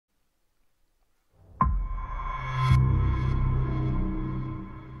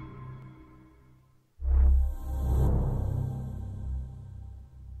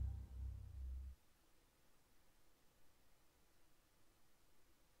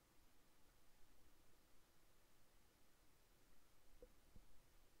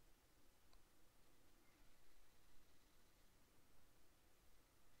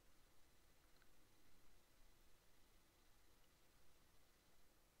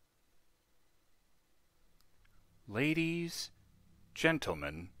Ladies,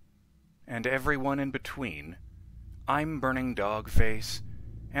 gentlemen, and everyone in between, I'm BurningDogFace,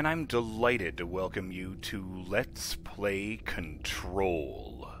 and I'm delighted to welcome you to Let's Play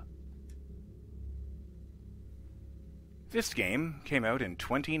Control. This game came out in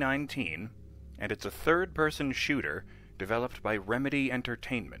 2019, and it's a third-person shooter developed by Remedy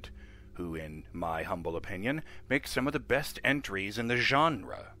Entertainment, who, in my humble opinion, makes some of the best entries in the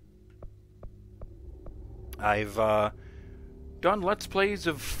genre. I've done Let's Plays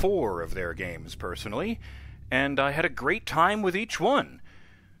of 4 of their games, personally, and I had a great time with each one,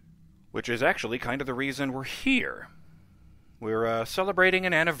 which is actually kind of the reason we're here. We're celebrating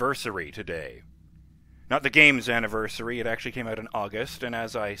an anniversary today. Not the game's anniversary, it actually came out in August, and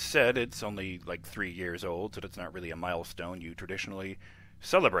as I said, it's only like 3 years old, so it's not really a milestone you traditionally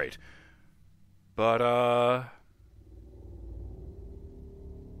celebrate. But,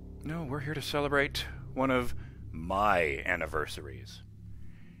 no, we're here to celebrate one of my anniversaries.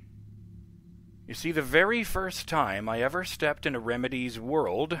 You see, the very first time I ever stepped into Remedy's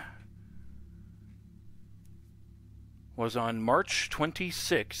world was on March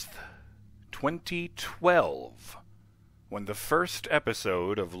 26th, 2012, when the first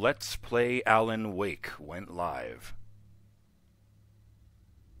episode of Let's Play Alan Wake went live.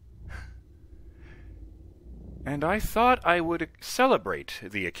 And I thought I would celebrate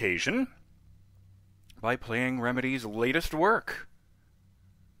the occasion by playing Remedy's latest work.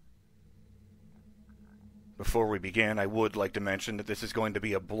 Before we begin, I would like to mention that this is going to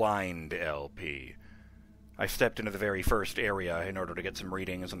be a blind LP. I stepped into the very first area in order to get some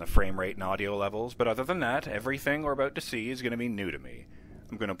readings on the frame rate and audio levels, but other than that, everything we're about to see is going to be new to me.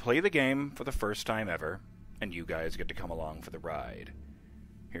 I'm going to play the game for the first time ever, and you guys get to come along for the ride.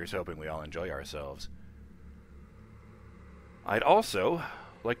 Here's hoping we all enjoy ourselves. I'd also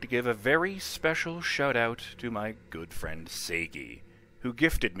like to give a very special shout out to my good friend Seigi, who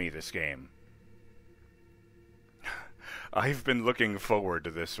gifted me this game. I've been looking forward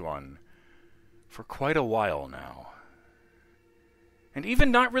to this one for quite a while now. And even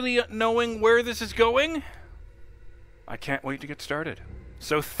not really knowing where this is going, I can't wait to get started.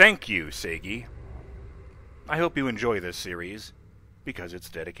 So thank you, Seigi. I hope you enjoy this series, because it's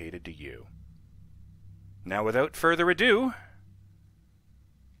dedicated to you. Now, without further ado,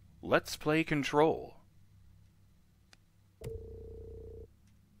 let's play Control.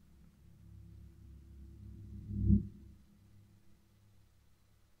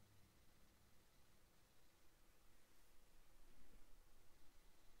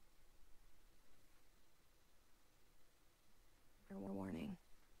 Warning.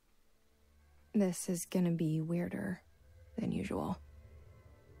 This is gonna be weirder than usual.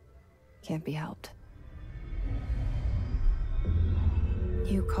 Can't be helped.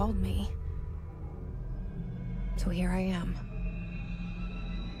 You called me. So here I am.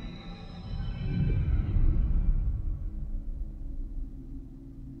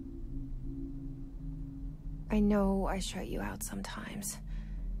 I know I shut you out sometimes.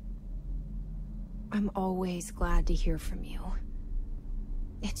 I'm always glad to hear from you.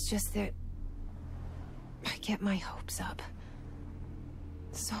 It's just that I get my hopes up.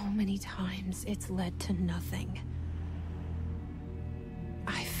 So many times it's led to nothing.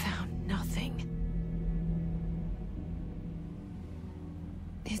 I found nothing.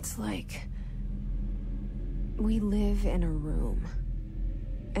 It's like we live in a room,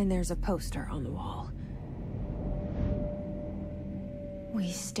 and there's a poster on the wall.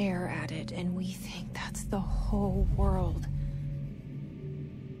 We stare at it, and we think that's the whole world.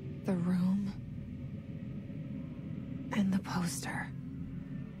 The room and the poster.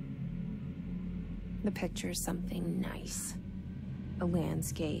 The picture's something nice. A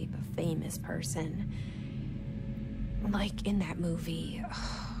landscape, a famous person. Like in that movie,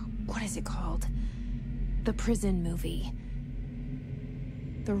 what is it called? The prison movie.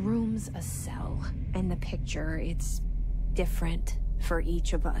 The room's a cell, and the picture, it's different for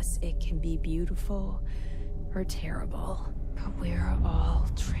each of us. It can be beautiful or terrible, but we're all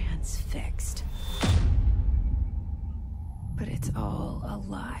transfixed. But it's all a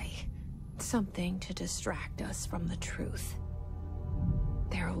lie. Something to distract us from the truth.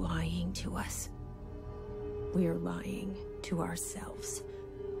 They're lying to us. We're lying to ourselves.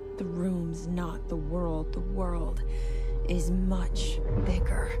 The room's not the world. The world is much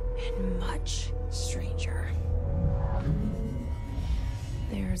bigger and much stranger.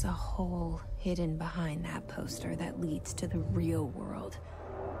 There's a hole hidden behind that poster that leads to the real world.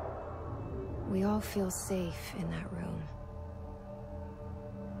 We all feel safe in that room.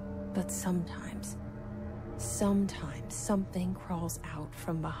 But sometimes something crawls out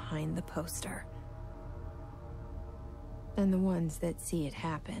from behind the poster. And the ones that see it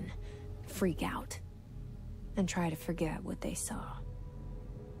happen freak out and try to forget what they saw.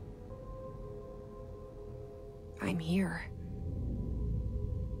 I'm here.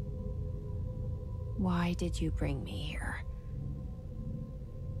 Why did you bring me here?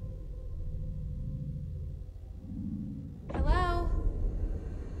 Hello?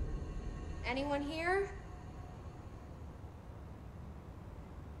 Anyone here?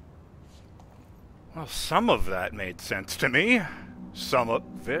 Well, some of that made sense to me. Some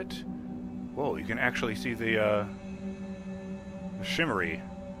of it. Whoa, you can actually see the shimmery.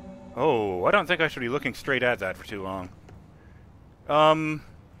 Oh, I don't think I should be looking straight at that for too long.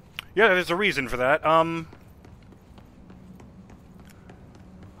 Yeah, there's a reason for that. I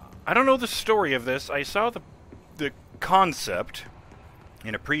don't know the story of this. I saw the concept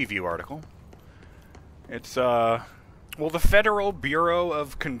in a preview article. It's, well, the Federal Bureau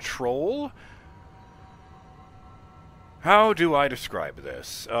of Control. How do I describe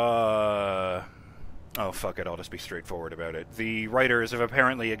this? Oh, fuck it, I'll just be straightforward about it. The writers have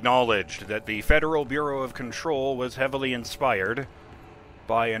apparently acknowledged that the Federal Bureau of Control was heavily inspired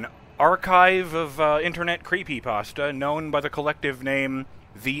by an archive of internet creepypasta known by the collective name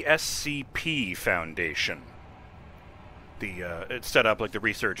the SCP Foundation. It's set up like the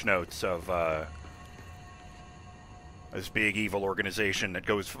research notes of this big evil organization that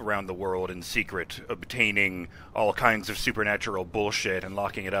goes around the world in secret, obtaining all kinds of supernatural bullshit and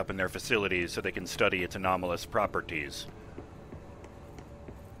locking it up in their facilities so they can study its anomalous properties.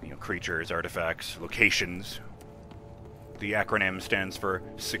 You know, creatures, artifacts, locations. The acronym stands for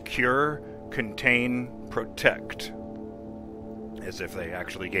Secure, Contain, Protect. As if they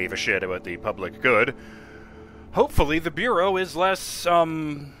actually gave a shit about the public good. Hopefully the Bureau is less,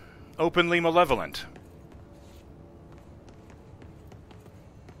 openly malevolent.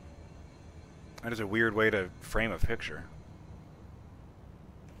 That is a weird way to frame a picture.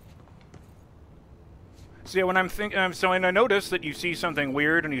 So yeah, when I'm thinking, so when I notice that you see something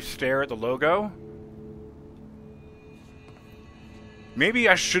weird and you stare at the logo, maybe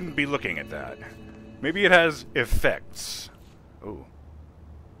I shouldn't be looking at that. Maybe it has effects. Oh.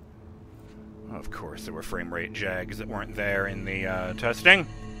 Of course, there were frame rate jags that weren't there in the testing.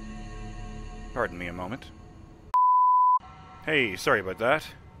 Pardon me a moment. Hey, sorry about that.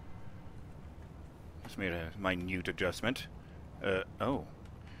 Just made a minute adjustment. Oh.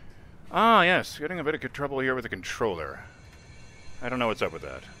 Ah, yes, getting a bit of trouble here with the controller. I don't know what's up with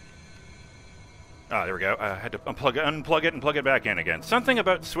that. Ah, there we go. I had to unplug it and plug it back in again. Something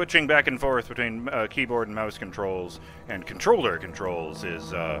about switching back and forth between keyboard and mouse controls and controller controls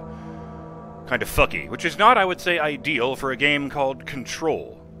is kind of fucky, which is not, I would say, ideal for a game called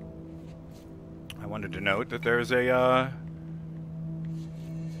Control. I wanted to note that there's a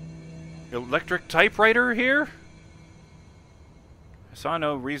electric typewriter here? I saw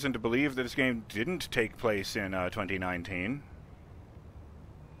no reason to believe that this game didn't take place in 2019.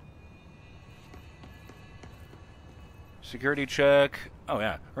 Security check. Oh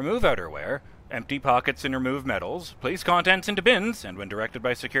yeah. Remove outerwear. Empty pockets and remove metals. Place contents into bins, and when directed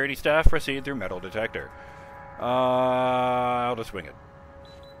by security staff, proceed through metal detector. I'll just wing it.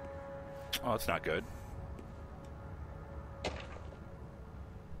 Oh, that's not good.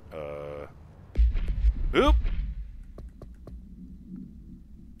 Oop!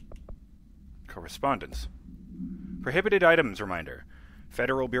 Correspondence. Prohibited items reminder.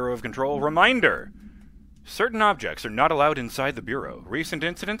 Federal Bureau of Control reminder. Certain objects are not allowed inside the Bureau. Recent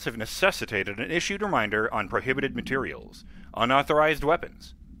incidents have necessitated an issued reminder on prohibited materials. Unauthorized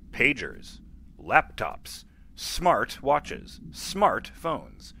weapons. Pagers. Laptops. Smart watches. Smart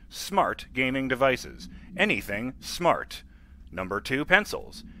phones. Smart gaming devices. Anything smart. Number 2,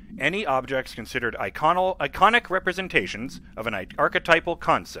 pencils. Any objects considered iconic representations of an archetypal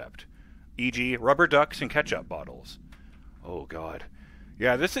concept, e.g. rubber ducks and ketchup bottles. Oh god.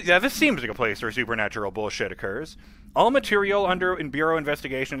 Yeah, this seems like a place where supernatural bullshit occurs. All material in Bureau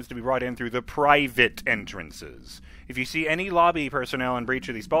investigation is to be brought in through the private entrances. If you see any lobby personnel in breach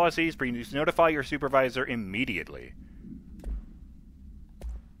of these policies, please notify your supervisor immediately.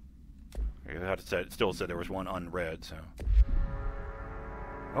 It still said there was one unread, so...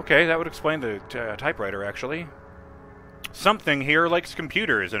 Okay, that would explain the typewriter, actually. Something here likes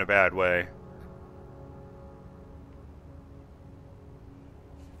computers in a bad way.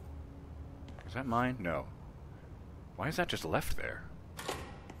 Is that mine? No. Why is that just left there?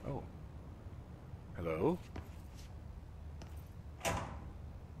 Oh. Hello?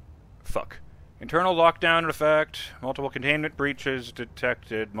 Fuck. Internal lockdown effect. Multiple containment breaches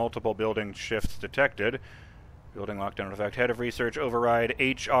detected. Multiple building shifts detected. Building lockdown effect. Head of research override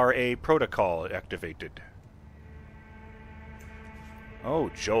HRA protocol activated. Oh,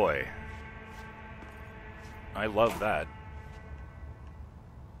 joy. I love that.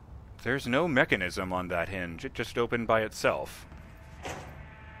 There's no mechanism on that hinge. It just opened by itself.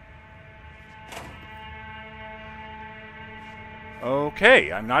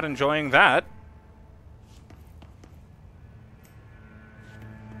 Okay, I'm not enjoying that.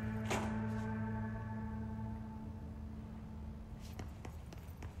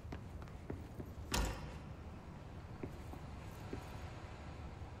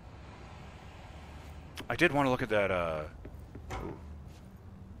 I did want to look at that,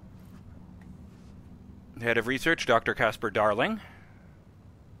 Head of Research, Dr. Casper Darling.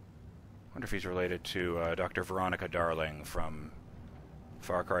 Wonder if he's related to Dr. Veronica Darling from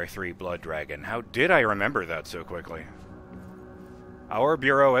Far Cry 3 Blood Dragon. How did I remember that so quickly? Our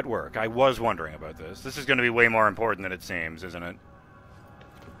Bureau at Work. I was wondering about this. This is going to be way more important than it seems, isn't it?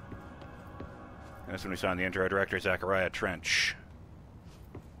 That's when we saw in the intro, Director Zachariah Trench.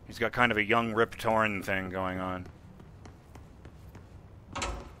 He's got kind of a young Rip Torn thing going on.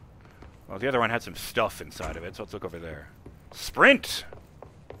 Well, the other one had some stuff inside of it, so let's look over there. Sprint!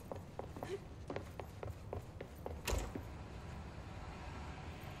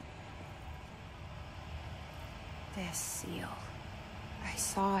 This seal. I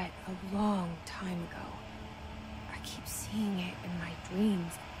saw it a long time ago. I keep seeing it in my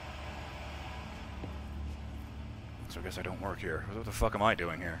dreams. So I guess I don't work here. What the fuck am I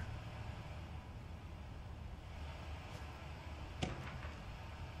doing here?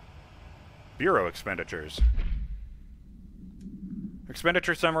 Bureau expenditures.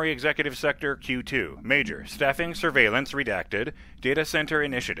 Expenditure summary, Executive Sector Q2. Major. Staffing, surveillance, redacted. Data center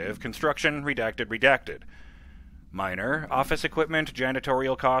initiative, construction, redacted. Minor. Office equipment,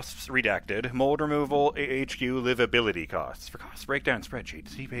 janitorial costs, redacted. Mold removal, AHQ livability costs. For cost breakdown spreadsheet,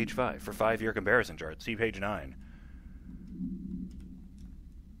 see page 5. For 5-year comparison chart, see page 9.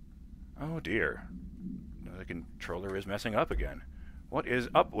 Oh dear. The controller is messing up again. What is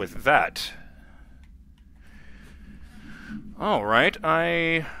up with that? Alright,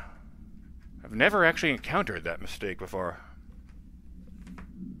 I have never actually encountered that mistake before.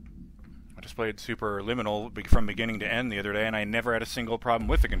 I just played Super Liminal from beginning to end the other day, and I never had a single problem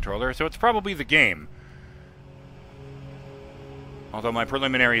with the controller, so it's probably the game. Although my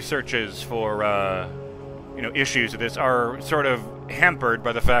preliminary searches for, issues with this are sort of hampered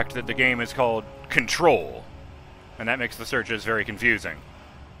by the fact that the game is called Control, and that makes the searches very confusing.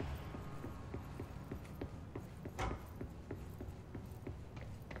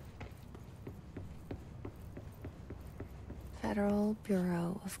 Federal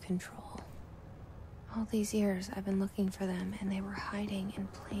Bureau of Control. All these years I've been looking for them, and they were hiding in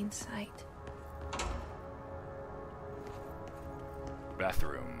plain sight.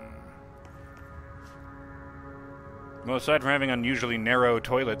 Bathroom. Well, aside from having unusually narrow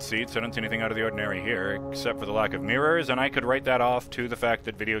toilet seats, I don't see anything out of the ordinary here, except for the lack of mirrors, and I could write that off to the fact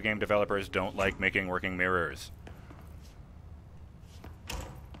that video game developers don't like making working mirrors.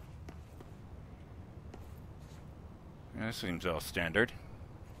 Yeah, this seems all standard.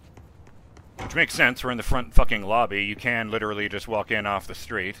 Which makes sense, we're in the front fucking lobby. You can literally just walk in off the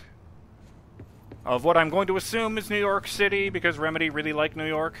street. Of what I'm going to assume is New York City, because Remedy really like New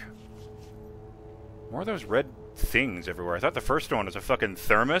York. More of those red things everywhere. I thought the first one was a fucking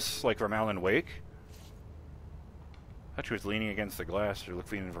thermos, like from Alan Wake. I thought she was leaning against the glass. She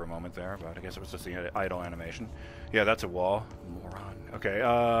looked leaning for a moment there, but I guess it was just the idle animation. Yeah, that's a wall. Moron. Okay,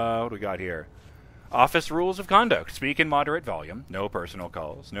 what do we got here? Office rules of conduct. Speak in moderate volume. No personal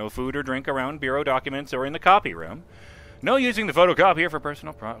calls. No food or drink around bureau documents or in the copy room. No using the photocopier for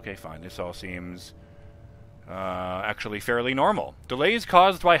personal okay, fine. This all seems actually fairly normal. Delays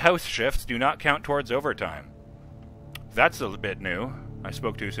caused by house shifts do not count towards overtime. That's a bit new. I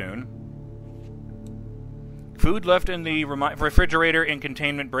spoke too soon. Food left in the refrigerator in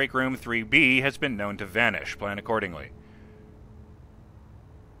containment break room 3B has been known to vanish. Plan accordingly.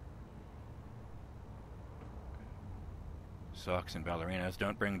 Socks and ballerinas.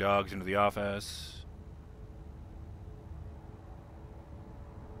 Don't bring dogs into the office.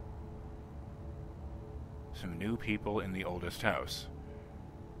 Some new people in the oldest house.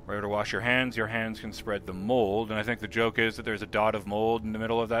 Remember to wash your hands can spread the mold, and I think the joke is that there's a dot of mold in the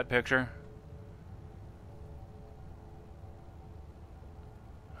middle of that picture.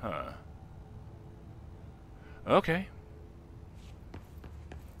 Huh. Okay.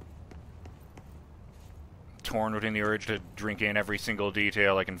 Torn between the urge to drink in every single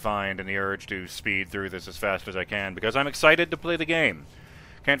detail I can find and the urge to speed through this as fast as I can, because I'm excited to play the game.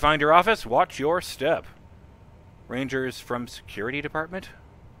 Can't find your office? Watch your step. Rangers from security department?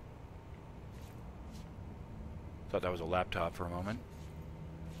 Thought that was a laptop for a moment.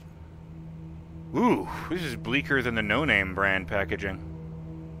 Ooh, this is bleaker than the No Name brand packaging.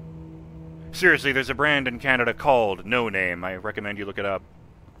 Seriously, there's a brand in Canada called No Name. I recommend you look it up.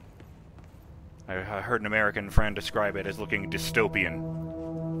 I heard an American friend describe it as looking dystopian.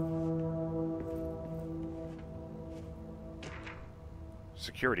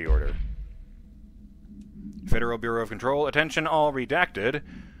 Security order. Federal Bureau of Control, attention all redacted.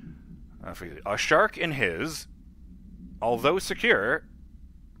 A shark in his, although secure,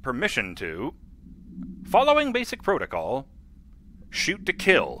 permission to, following basic protocol, shoot to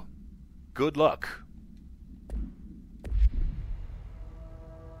kill. Good luck.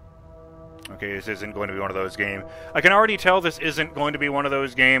 Okay, this isn't going to be one of those games. I can already tell this isn't going to be one of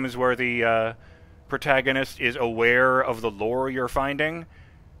those games where the protagonist is aware of the lore you're finding.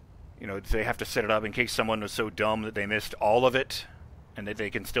 You know, they have to set it up in case someone was so dumb that they missed all of it and that they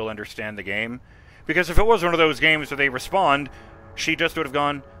can still understand the game. Because if it was one of those games where they respond, she just would have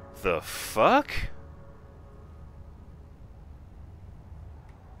gone, the fuck?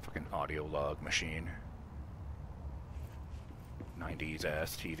 Fucking audio log machine. 90s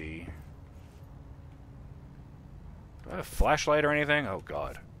ass TV. Do I have a flashlight or anything? Oh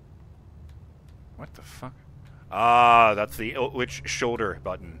god. What the fuck? Ah, that's the which shoulder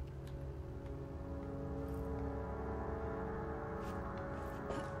button.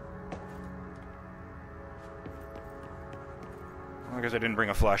 I guess I didn't bring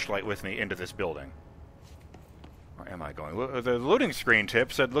a flashlight with me into this building. Where am I going? The loading screen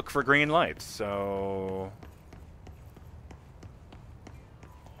tip said look for green lights, so...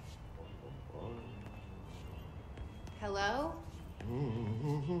 Hello?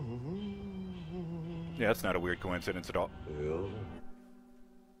 Yeah, that's not a weird coincidence at all.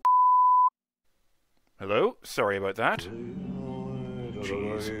 Hello? Sorry about that.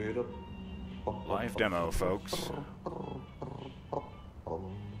 Jeez. Live demo, folks.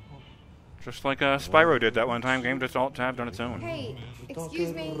 Just like Spyro did that one time, game just alt-tabbed on its own. Hey,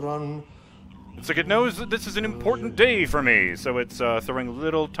 excuse me? It's like it knows that this is an important day for me, so it's throwing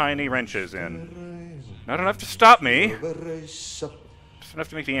little tiny wrenches in. Not enough to stop me. Just enough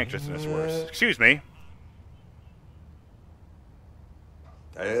to make the anxiousness worse. Excuse me.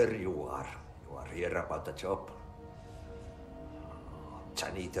 There you are. You are here about the job.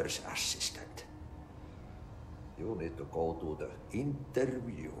 Janitor's assistant. You need to go to the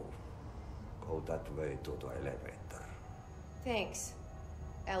interview. Go that way to the elevator. Thanks.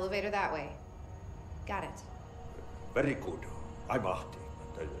 Elevator that way. Got it. Very good. I'm Ahti,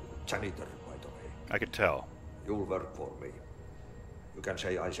 the janitor, by the way. I could tell. You'll work for me. You can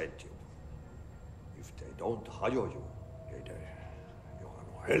say I sent you. If they don't hire you, they you are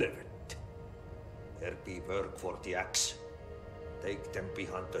no helvet. There be work for the axe. Take them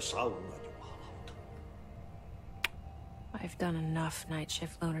behind the sauna, you hallout. I've done enough night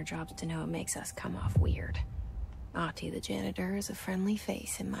shift loner jobs to know it makes us come off weird. Ahti the janitor is a friendly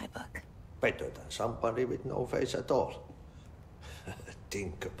face in my book. Better than somebody with no face at all.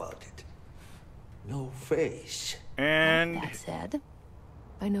 Think about it. No face. And... That said,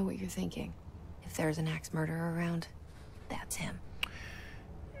 I know what you're thinking. If there's an axe murderer around, that's him.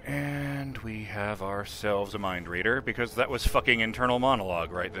 And we have ourselves a mind reader, because that was fucking internal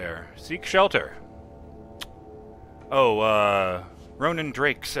monologue right there. Seek shelter. Oh, Ronan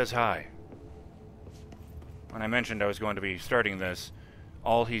Drake says hi. When I mentioned I was going to be starting this,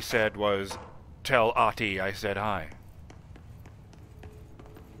 all he said was, tell Ahti I said hi.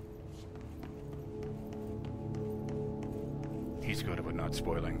 He's good about not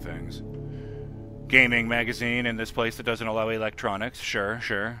spoiling things. Gaming magazine in this place that doesn't allow electronics.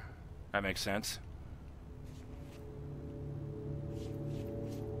 Sure. That makes sense.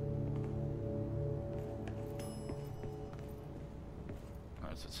 Oh,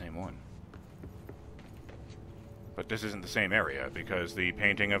 that's the same one. But this isn't the same area, because the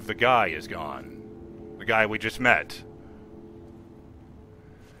painting of the guy is gone. The guy we just met.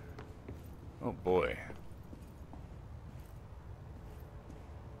 Oh boy.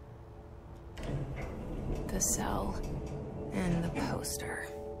 The cell and the poster.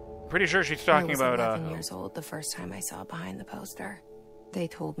 Pretty sure she's talking about, I was 11 years old the first time I saw behind the poster. They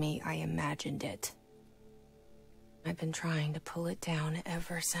told me I imagined it. I've been trying to pull it down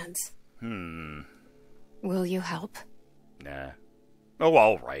ever since. Will you help? Nah. Oh,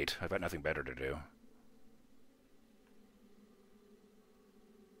 all right. I've got nothing better to do.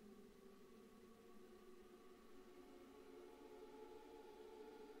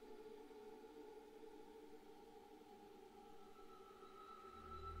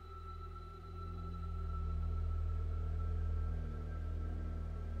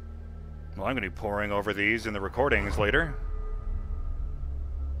 Well, I'm going to be poring over these in the recordings later.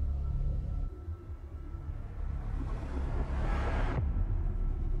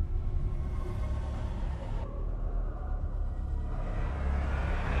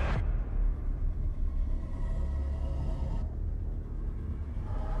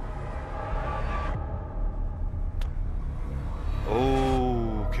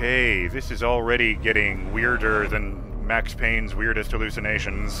 Okay, this is already getting weirder than Max Payne's weirdest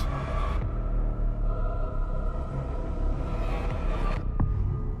hallucinations.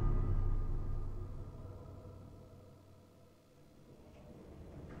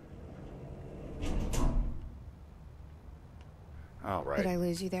 All right. Did I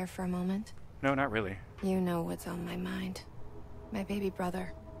lose you there for a moment? No, not really. You know what's on my mind. My baby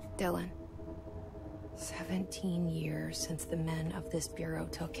brother, Dylan. 17 years since the men of this bureau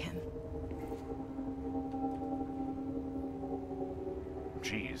took him.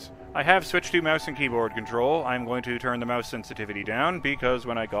 Jeez. I have switched to mouse and keyboard control. I'm going to turn the mouse sensitivity down because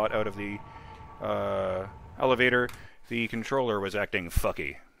when I got out of the elevator, the controller was acting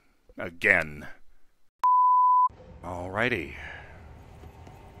fucky. Again. Alrighty.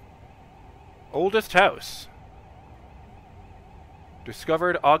 Oldest house.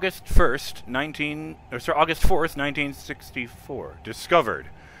 Discovered August 4th, 1964. Discovered.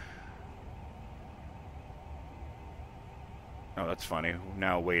 Oh, that's funny.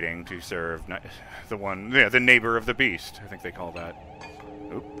 Now waiting to serve the neighbor of the beast. I think they call that.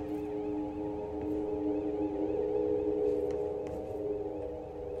 Oop.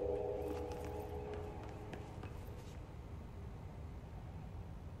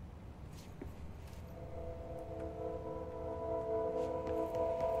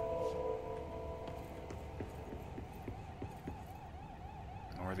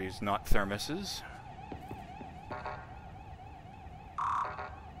 Are these not thermoses?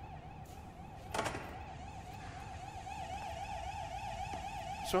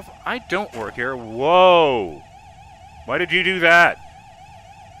 So if I don't work here... Whoa! Why did you do that?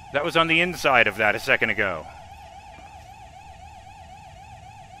 That was on the inside of that a second ago.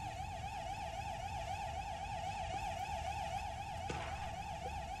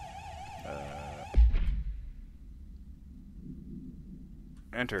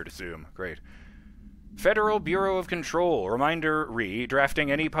 Enter to zoom. Great. Federal Bureau of Control. Reminder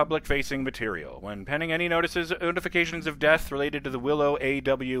drafting any public-facing material. When penning any notifications of death related to the Willow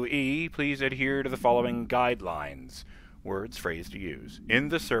AWE, please adhere to the following guidelines. Words, phrase to use. In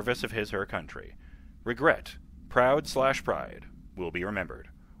the service of his/her country. Regret. Proud/pride. Will be remembered.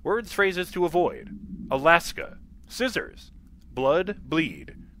 Words, phrases to avoid. Alaska. Scissors. Blood,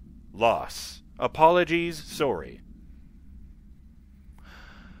 bleed. Loss. Apologies, sorry.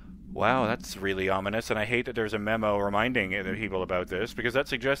 Wow, that's really ominous, and I hate that there's a memo reminding people about this, because that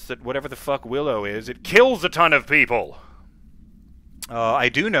suggests that whatever the fuck Willow is, it kills a ton of people! I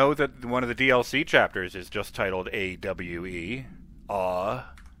do know that one of the DLC chapters is just titled AWE.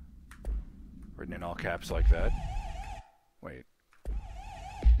 Written in all caps like that. Wait.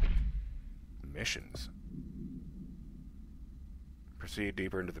 Missions. Proceed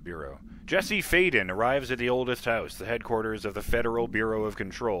deeper into the Bureau. Jesse Faden arrives at the oldest house, the headquarters of the Federal Bureau of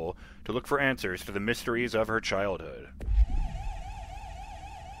Control, to look for answers to the mysteries of her childhood.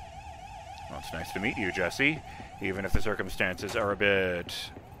 Well, it's nice to meet you, Jesse, even if the circumstances are a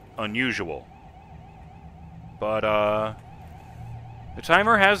bit unusual. But, the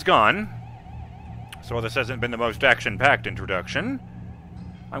timer has gone, so while this hasn't been the most action-packed introduction,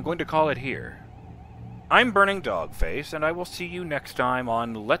 I'm going to call it here. I'm BurningDogFace, and I will see you next time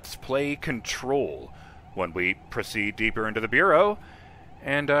on Let's Play Control, when we proceed deeper into the Bureau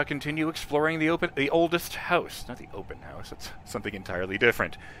and continue exploring the oldest house. Not the open house, it's something entirely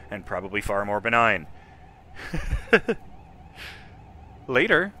different, and probably far more benign.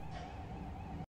 Later.